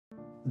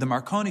The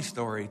Marconi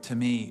story, to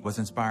me, was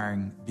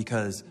inspiring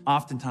because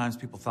oftentimes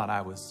people thought I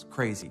was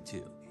crazy,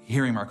 too.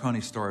 Hearing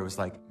Marconi's story was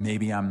like,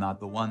 maybe I'm not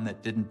the one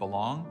that didn't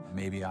belong.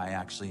 Maybe I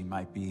actually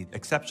might be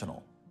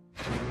exceptional.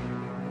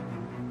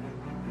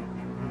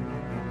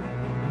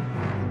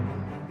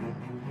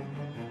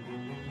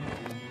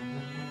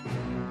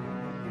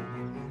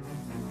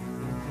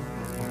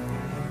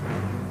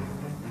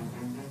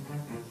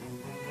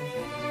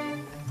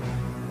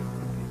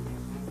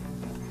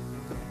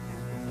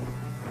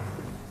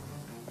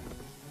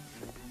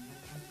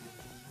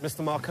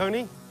 Mr.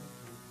 Marconi?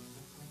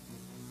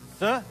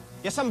 Sir?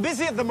 Yes, I'm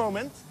busy at the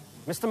moment.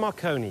 Mr.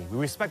 Marconi, we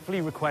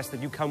respectfully request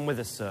that you come with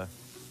us, sir.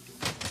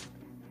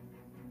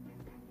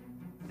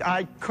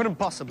 I couldn't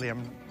possibly.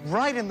 I'm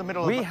right in the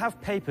middle of... We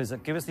have papers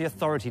that give us the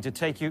authority to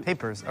take you...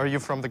 Papers? Are you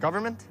from the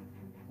government?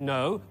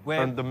 No, we're...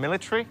 From the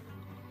military?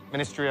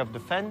 Ministry of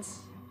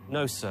Defense?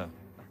 No, sir.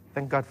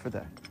 Thank God for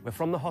that. We're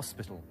from the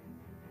hospital.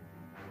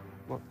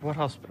 What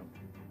hospital?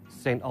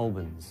 St.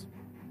 Albans.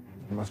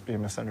 There must be a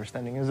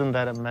misunderstanding. Isn't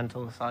that a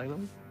mental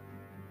asylum?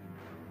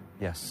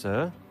 Yes,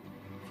 sir.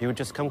 If you would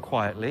just come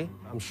quietly,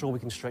 I'm sure we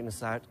can straighten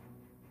this out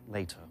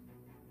later.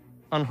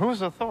 On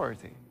whose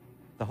authority?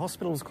 The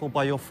hospital was called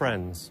by your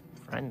friends.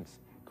 Friends?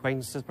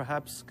 Acquaintances,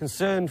 perhaps?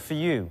 Concerned for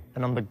you.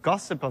 And on the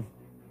gossip of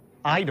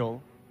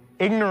idle,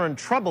 ignorant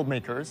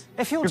troublemakers...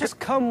 If you'll just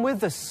come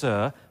with us,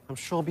 sir, I'm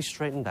sure it'll be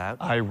straightened out.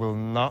 I will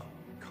not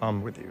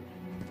come with you.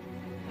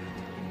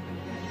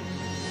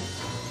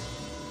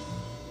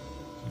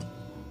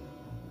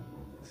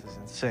 This is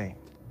insane.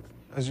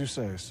 As you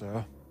say,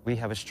 sir. We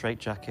have a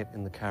straitjacket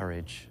in the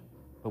carriage,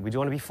 but we don't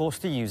want to be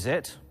forced to use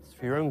it. It's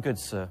for your own good,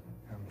 sir.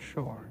 I'm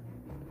sure.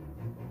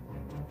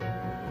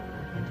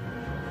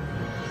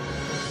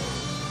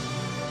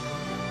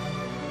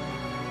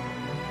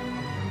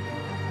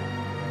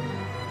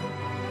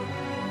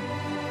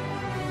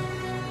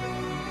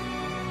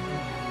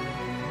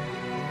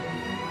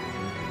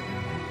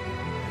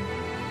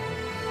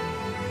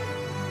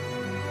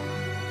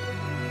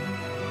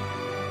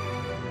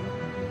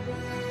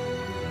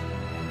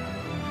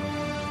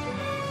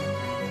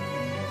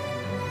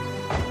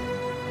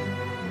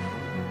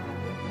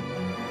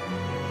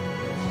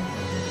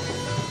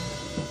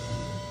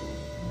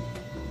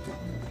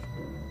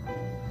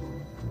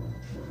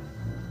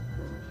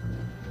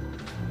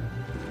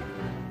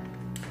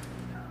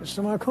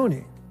 Mr.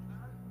 Marconi,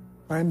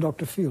 I am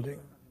Dr. Fielding.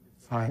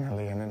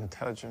 Finally, an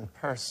intelligent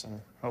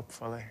person,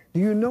 hopefully. Do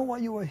you know why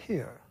you are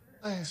here?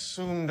 I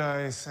assumed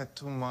I said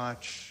too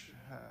much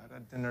at a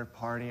dinner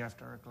party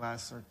after a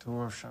glass or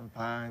two of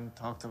champagne,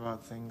 talked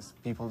about things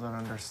people don't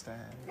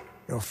understand.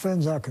 Your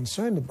friends are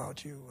concerned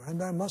about you,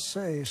 and I must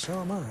say, so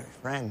am I.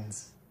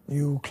 Friends?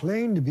 You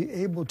claim to be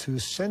able to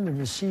send and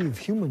receive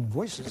human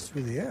voices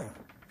through the air.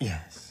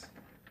 Yes.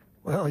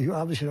 Well, you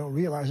obviously don't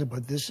realize it,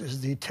 but this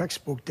is the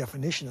textbook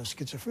definition of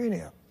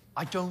schizophrenia.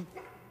 I don't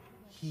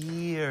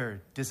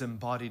hear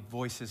disembodied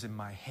voices in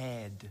my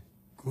head.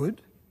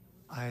 Good.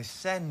 I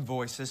send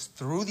voices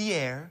through the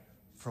air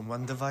from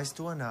one device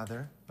to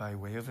another by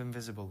way of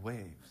invisible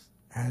waves.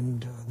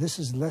 And this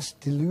is less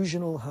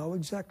delusional how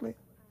exactly?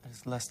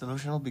 It's less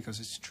delusional because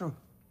it's true.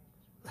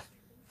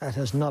 That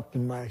has not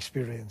been my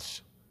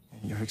experience.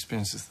 Your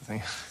experience is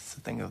it's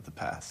the thing of the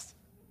past.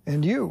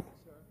 And you?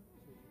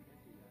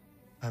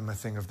 I'm a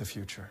thing of the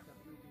future.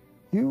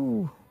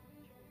 You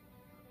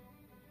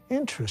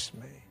interest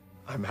me.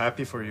 I'm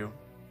happy for you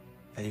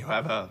that you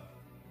have a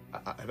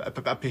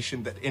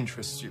patient that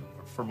interests you.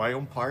 For my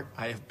own part,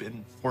 I have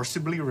been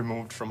forcibly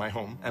removed from my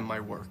home and my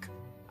work.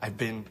 I've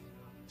been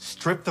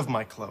stripped of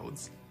my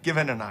clothes,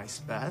 given an ice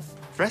bath,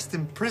 dressed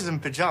in prison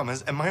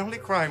pajamas, and my only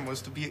crime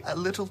was to be a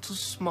little too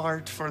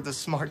smart for the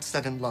smart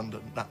set in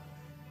London. Now,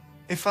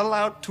 if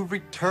allowed to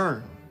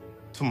return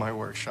to my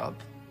workshop,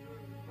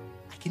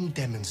 I can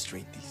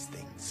demonstrate these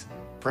things,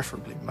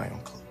 preferably in my own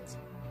clothes.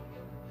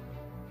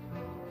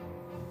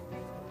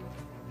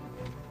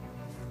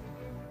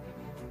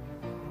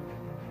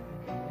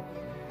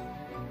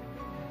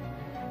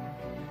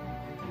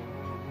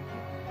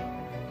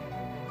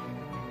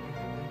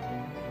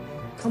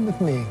 Come with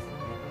me.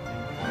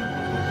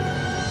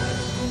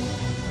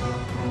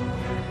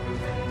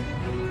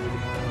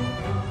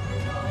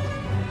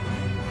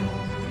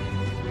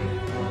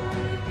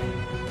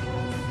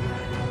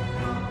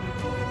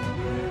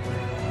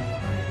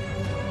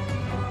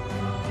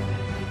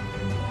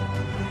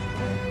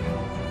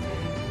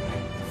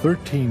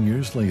 "13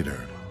 years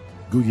later,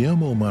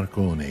 Guglielmo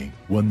Marconi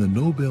won the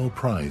Nobel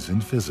Prize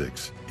in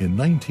Physics in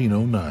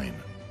 1909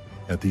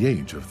 at the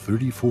age of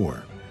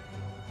 34.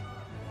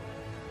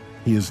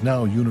 He is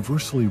now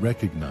universally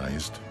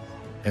recognized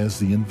as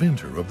the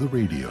inventor of the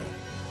radio.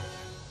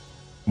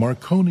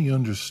 Marconi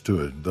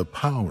understood the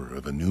power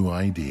of a new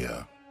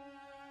idea.